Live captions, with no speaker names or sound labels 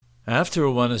After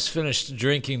one has finished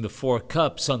drinking the 4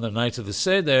 cups on the night of the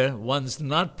Seder, one's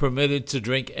not permitted to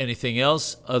drink anything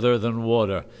else other than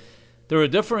water. There are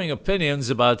differing opinions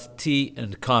about tea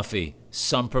and coffee.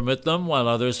 Some permit them, while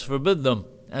others forbid them.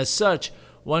 As such,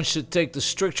 one should take the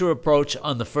stricter approach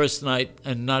on the first night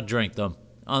and not drink them.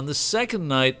 On the second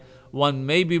night, one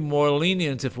may be more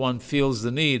lenient if one feels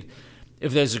the need.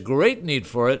 If there's a great need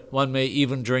for it, one may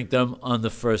even drink them on the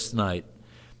first night.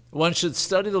 One should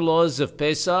study the laws of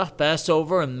Pesach,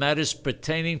 Passover, and matters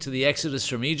pertaining to the Exodus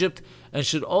from Egypt, and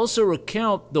should also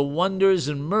recount the wonders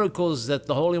and miracles that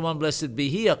the Holy One, blessed be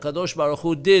He, HaKadosh Baruch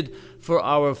Hu, did for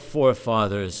our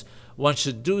forefathers. One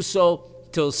should do so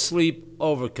till sleep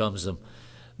overcomes them.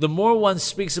 The more one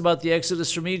speaks about the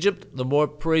Exodus from Egypt, the more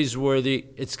praiseworthy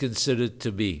it's considered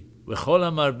to be. V'chol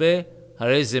hamarbeh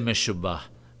harei zeh meshubach.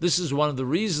 This is one of the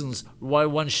reasons why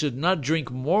one should not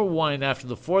drink more wine after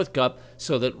the 4th cup,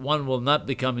 so that one will not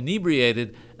become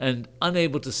inebriated and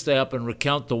unable to stay up and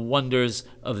recount the wonders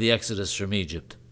of the Exodus from Egypt.